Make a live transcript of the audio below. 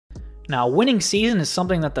Now, a winning season is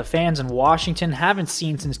something that the fans in Washington haven't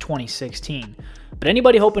seen since 2016. But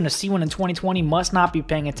anybody hoping to see one in 2020 must not be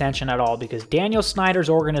paying attention at all, because Daniel Snyder's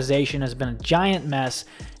organization has been a giant mess,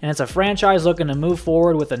 and it's a franchise looking to move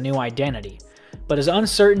forward with a new identity. But as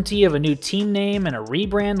uncertainty of a new team name and a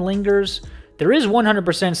rebrand lingers, there is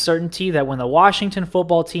 100% certainty that when the Washington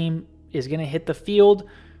football team is going to hit the field,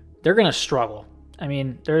 they're going to struggle. I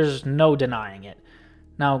mean, there's no denying it.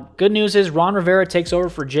 Now, good news is Ron Rivera takes over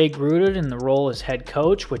for Jake Gould in the role as head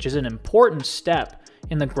coach, which is an important step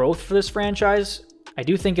in the growth for this franchise. I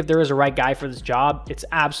do think if there is a right guy for this job, it's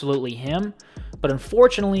absolutely him. But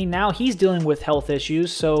unfortunately, now he's dealing with health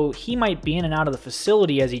issues, so he might be in and out of the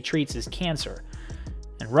facility as he treats his cancer.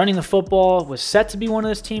 And running the football was set to be one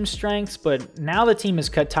of this team's strengths, but now the team has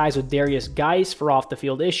cut ties with Darius Geis for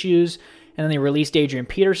off-the-field issues, and then they released Adrian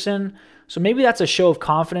Peterson. So maybe that's a show of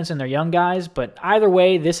confidence in their young guys, but either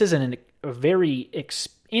way, this is a very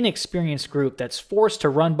inexperienced group that's forced to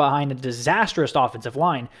run behind a disastrous offensive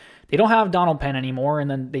line. They don't have Donald Penn anymore, and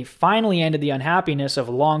then they finally ended the unhappiness of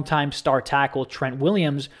longtime star tackle Trent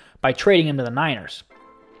Williams by trading him to the Niners.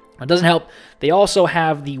 It doesn't help, they also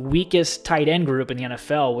have the weakest tight end group in the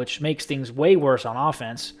NFL, which makes things way worse on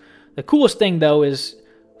offense. The coolest thing, though, is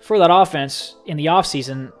for that offense in the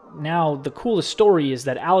offseason, now the coolest story is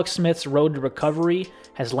that Alex Smith's road to recovery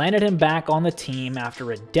has landed him back on the team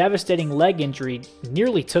after a devastating leg injury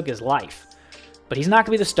nearly took his life. But he's not going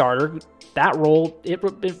to be the starter. That role, it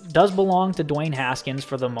does belong to Dwayne Haskins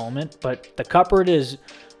for the moment, but the cupboard is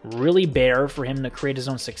really bare for him to create his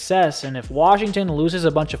own success, and if Washington loses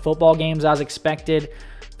a bunch of football games as expected,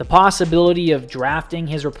 the possibility of drafting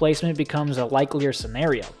his replacement becomes a likelier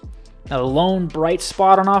scenario. Now, the lone bright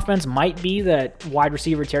spot on offense might be that wide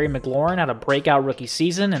receiver Terry McLaurin had a breakout rookie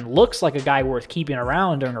season and looks like a guy worth keeping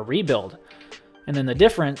around during a rebuild. And then the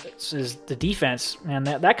difference is the defense, and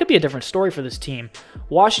that could be a different story for this team.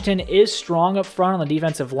 Washington is strong up front on the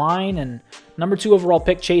defensive line, and number 2 overall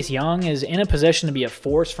pick Chase Young is in a position to be a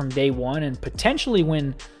force from day one and potentially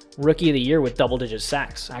win Rookie of the Year with double-digit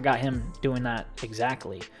sacks. I got him doing that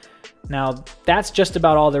exactly. Now, that's just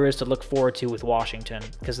about all there is to look forward to with Washington,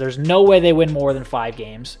 because there's no way they win more than 5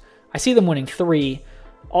 games. I see them winning 3,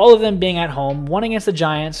 all of them being at home, 1 against the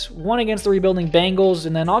Giants, 1 against the rebuilding Bengals,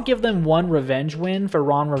 and then I'll give them 1 revenge win for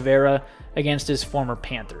Ron Rivera against his former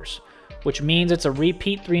Panthers, which means it's a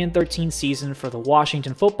repeat 3-13 season for the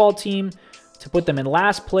Washington football team to put them in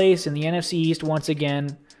last place in the NFC East once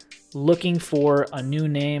again, looking for a new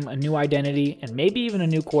name, a new identity, and maybe even a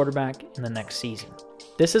new quarterback in the next season.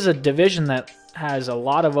 This is a division that has a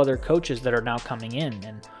lot of other coaches that are now coming in,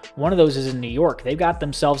 and one of those is in New York. They've got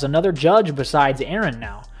themselves another Judge besides Aaron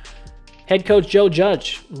now. Head coach Joe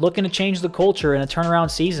Judge looking to change the culture in a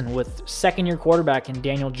turnaround season with second-year quarterback in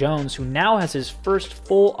Daniel Jones, who now has his first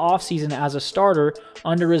full offseason as a starter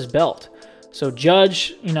under his belt. So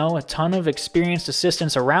Judge, a ton of experienced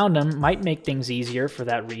assistants around him might make things easier for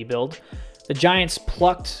that rebuild. The Giants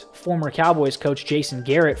plucked former Cowboys coach Jason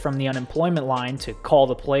Garrett from the unemployment line to call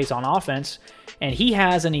the plays on offense, and he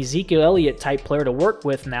has an Ezekiel Elliott-type player to work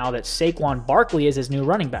with now that Saquon Barkley is his new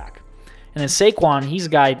running back. And then Saquon, he's a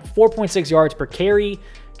guy 4.6 yards per carry,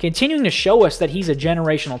 continuing to show us that he's a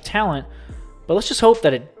generational talent, but let's just hope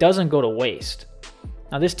that it doesn't go to waste.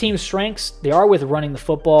 Now, this team's strengths, they are with running the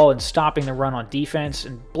football and stopping the run on defense,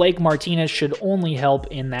 and Blake Martinez should only help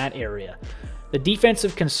in that area. The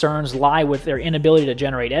defensive concerns lie with their inability to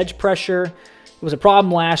generate edge pressure. It was a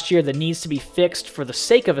problem last year that needs to be fixed for the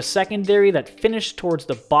sake of a secondary that finished towards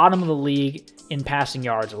the bottom of the league in passing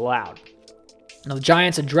yards allowed. Now, the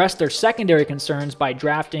Giants addressed their secondary concerns by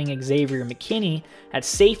drafting Xavier McKinney at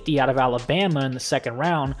safety out of Alabama in the second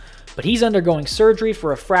round, but he's undergoing surgery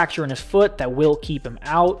for a fracture in his foot that will keep him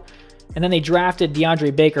out. And then they drafted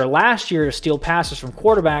DeAndre Baker last year to steal passes from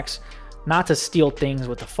quarterbacks, not to steal things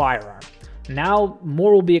with a firearm. Now,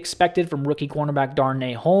 more will be expected from rookie cornerback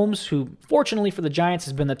Darnay Holmes, who, fortunately for the Giants,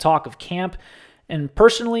 has been the talk of camp. And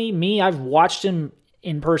personally, I've watched him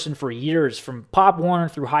in person for years, from Pop Warner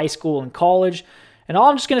through high school and college. And all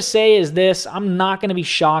I'm just going to say is this: I'm not going to be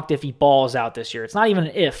shocked if he balls out this year. It's not even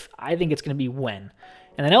an if. I think it's going to be when.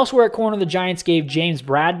 And then elsewhere at corner, the Giants gave James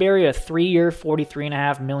Bradbury a 3-year,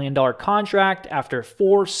 $43.5 million contract after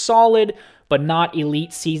 4 solid but not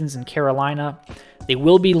elite seasons in Carolina. They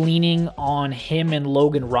will be leaning on him and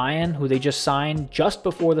Logan Ryan, who they just signed just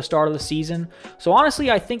before the start of the season. So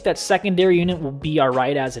honestly, I think that secondary unit will be all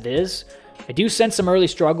right as it is. I do sense some early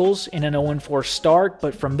struggles in an 0-4 start,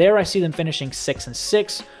 but from there I see them finishing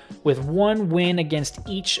 6-6 with 1 win against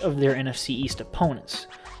each of their NFC East opponents.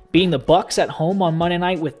 Beating the Bucs at home on Monday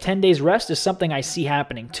night with 10 days rest is something I see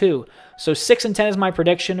happening too. So 6-10 is my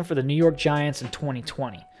prediction for the New York Giants in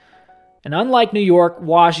 2020. And unlike New York,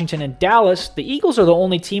 Washington, and Dallas, the Eagles are the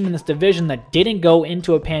only team in this division that didn't go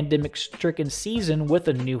into a pandemic-stricken season with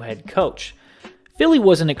a new head coach. Philly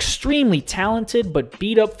was an extremely talented but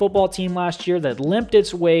beat-up football team last year that limped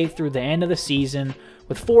its way through the end of the season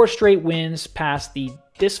with 4 straight wins past the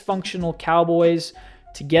dysfunctional Cowboys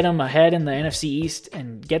to get them ahead in the NFC East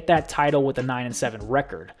and get that title with a 9-7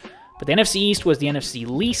 record. But the NFC East was the NFC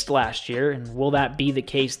least last year, and will that be the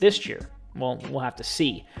case this year? Well, we'll have to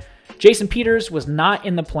see. Jason Peters was not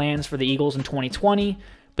in the plans for the Eagles in 2020,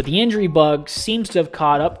 but the injury bug seems to have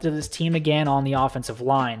caught up to this team again on the offensive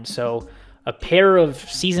line. So a pair of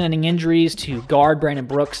season-ending injuries to guard Brandon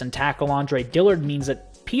Brooks and tackle Andre Dillard means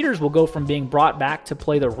that Peters will go from being brought back to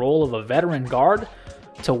play the role of a veteran guard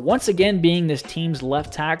to once again being this team's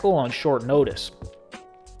left tackle on short notice.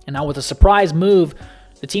 And now with a surprise move,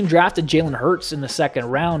 the team drafted Jalen Hurts in the second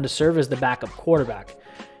round to serve as the backup quarterback.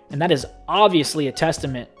 And that is obviously a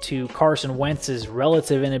testament to Carson Wentz's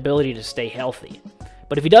relative inability to stay healthy.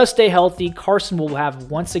 But if he does stay healthy, Carson will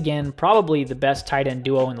have once again probably the best tight end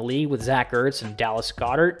duo in the league with Zach Ertz and Dallas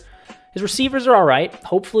Goedert. His receivers are all right.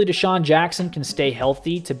 Hopefully Deshaun Jackson can stay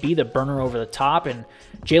healthy to be the burner over the top, and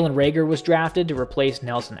Jalen Reagor was drafted to replace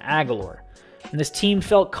Nelson Aguilar. And this team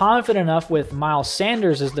felt confident enough with Miles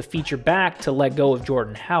Sanders as the feature back to let go of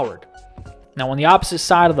Jordan Howard. Now on the opposite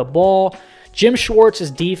side of the ball, Jim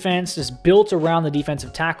Schwartz's defense is built around the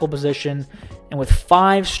defensive tackle position, and with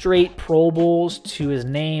 5 straight Pro Bowls to his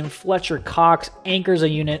name, Fletcher Cox anchors a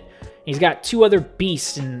unit. He's got 2 other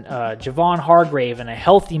beasts in Javon Hargrave and a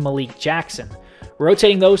healthy Malik Jackson.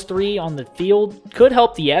 Rotating those 3 on the field could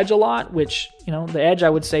help the edge a lot, which, the edge I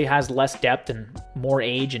would say has less depth and more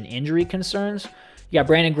age and injury concerns. You got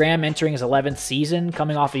Brandon Graham entering his 11th season,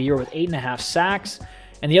 coming off a year with 8.5 sacks.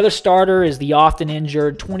 And the other starter is the often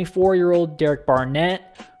injured 24-year-old Derek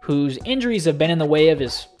Barnett, whose injuries have been in the way of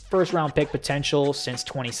his first-round pick potential since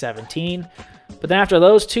 2017. But then after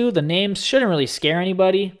those 2, the names shouldn't really scare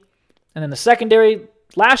anybody. And then the secondary,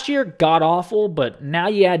 last year, god-awful, but now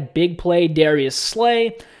you add big play Darius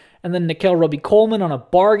Slay, and then Nickel Roby-Coleman on a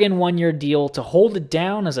bargain 1-year deal to hold it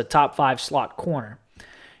down as a top 5 slot corner.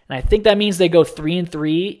 And I think that means they go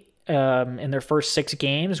 3-3 in their first 6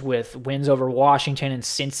 games with wins over Washington and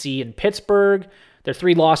Cincy and Pittsburgh. Their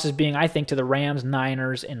 3 losses being, I think, to the Rams,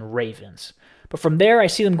 Niners, and Ravens. But from there, I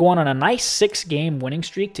see them going on a nice 6-game winning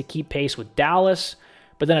streak to keep pace with Dallas.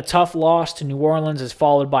 But then a tough loss to New Orleans is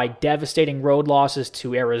followed by devastating road losses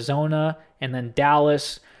to Arizona and then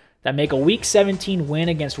Dallas that make a Week 17 win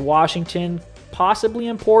against Washington possibly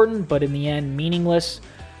important, but in the end meaningless.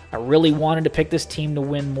 I really wanted to pick this team to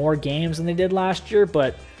win more games than they did last year,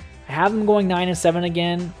 but I have them going 9-7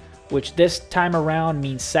 again, which this time around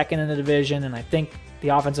means second in the division, and I think the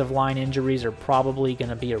offensive line injuries are probably going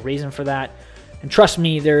to be a reason for that. And trust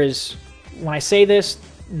me, when I say this,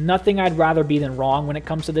 nothing I'd rather be than wrong when it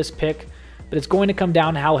comes to this pick, but it's going to come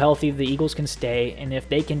down to how healthy the Eagles can stay and if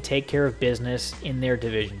they can take care of business in their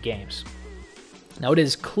division games. Now, it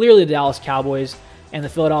is clearly the Dallas Cowboys and the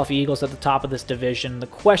Philadelphia Eagles at the top of this division. The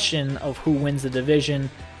question of who wins the division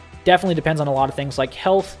definitely depends on a lot of things like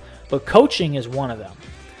health, but coaching is one of them.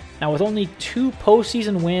 Now, with only 2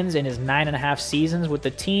 postseason wins in his 9.5 seasons with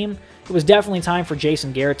the team, it was definitely time for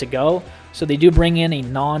Jason Garrett to go. So they do bring in a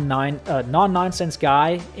non-nonsense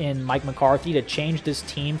guy in Mike McCarthy to change this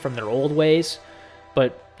team from their old ways.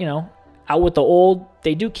 But, out with the old,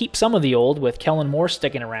 they do keep some of the old with Kellen Moore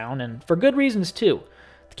sticking around, and for good reasons too.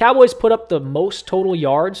 The Cowboys put up the most total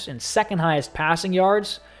yards and second highest passing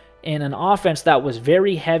yards in an offense that was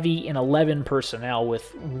very heavy in 11 personnel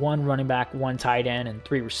with 1 running back, 1 tight end, and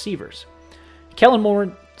 3 receivers. Kellen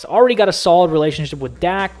Moore's already got a solid relationship with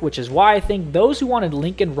Dak, which is why I think those who wanted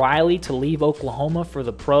Lincoln Riley to leave Oklahoma for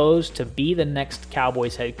the pros to be the next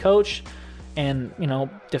Cowboys head coach and,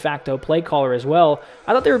 de facto play caller as well,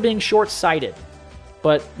 I thought they were being short-sighted.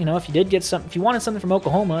 But, if you wanted something from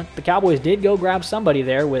Oklahoma, the Cowboys did go grab somebody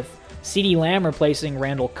there with CeeDee Lamb replacing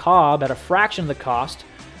Randall Cobb at a fraction of the cost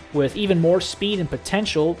with even more speed and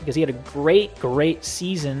potential because he had a great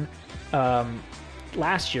season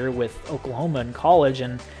last year with Oklahoma in college,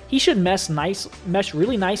 and he should mesh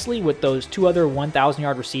really nicely with those 2 other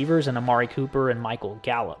 1,000-yard receivers and Amari Cooper and Michael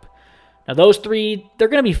Gallup. Now, those 3, they're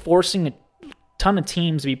going to be forcing a ton of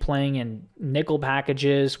teams to be playing in nickel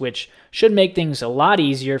packages, which should make things a lot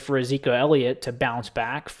easier for Ezekiel Elliott to bounce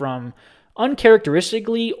back from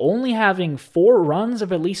uncharacteristically only having 4 runs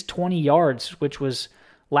of at least 20 yards, which was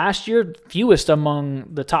last year fewest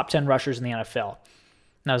among the top 10 rushers in the NFL.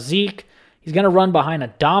 Now, Zeke, He's going to run behind a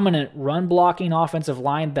dominant run-blocking offensive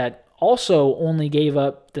line that also only gave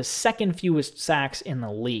up the second fewest sacks in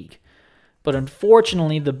the league. But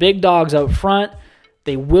unfortunately, the big dogs up front,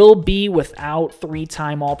 they will be without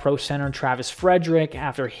three-time All-Pro center Travis Frederick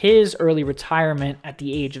after his early retirement at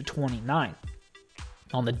the age of 29.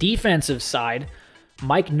 On the defensive side,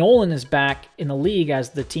 Mike Nolan is back in the league as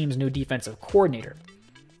the team's new defensive coordinator.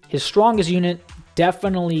 His strongest unit,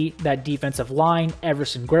 definitely that defensive line.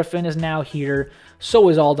 Everson Griffin is now here. So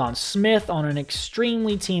is Aldon Smith on an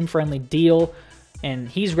extremely team-friendly deal, and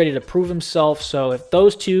he's ready to prove himself. So if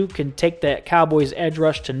those two can take the Cowboys' edge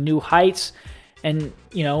rush to new heights, and,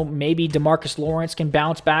 maybe DeMarcus Lawrence can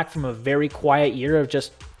bounce back from a very quiet year of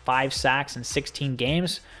just 5 sacks in 16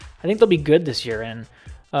 games, I think they'll be good this year. And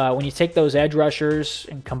when you take those edge rushers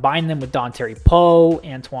and combine them with Dontari Poe,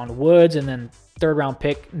 Antoine Woods, and then third-round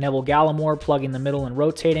pick Neville Gallimore plugging the middle and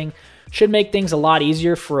rotating, should make things a lot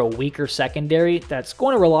easier for a weaker secondary that's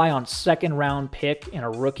going to rely on second-round pick and a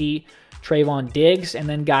rookie, Trayvon Diggs, and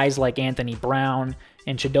then guys like Anthony Brown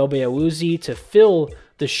and Chidobe Awuzie to fill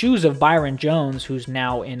the shoes of Byron Jones, who's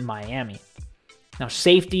now in Miami. Now,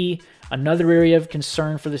 safety, another area of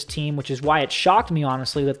concern for this team, which is why it shocked me,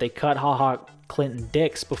 honestly, that they cut HaHa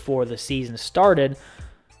Clinton-Dix before the season started.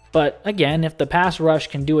 But again, if the pass rush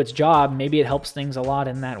can do its job, maybe it helps things a lot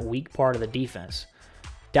in that weak part of the defense.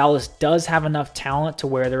 Dallas does have enough talent to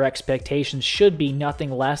where their expectations should be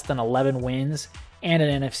nothing less than 11 wins and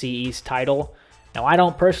an NFC East title. Now, I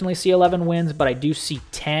don't personally see 11 wins, but I do see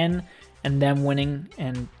 10 and them winning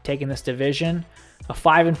and taking this division. A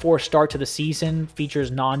 5-4 start to the season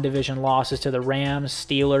features non-division losses to the Rams,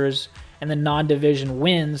 Steelers, and the non-division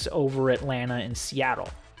wins over Atlanta and Seattle.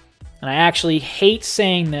 And I actually hate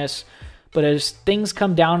saying this, but as things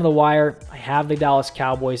come down to the wire, I have the Dallas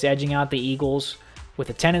Cowboys edging out the Eagles with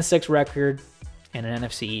a 10-6 record and an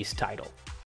NFC East title.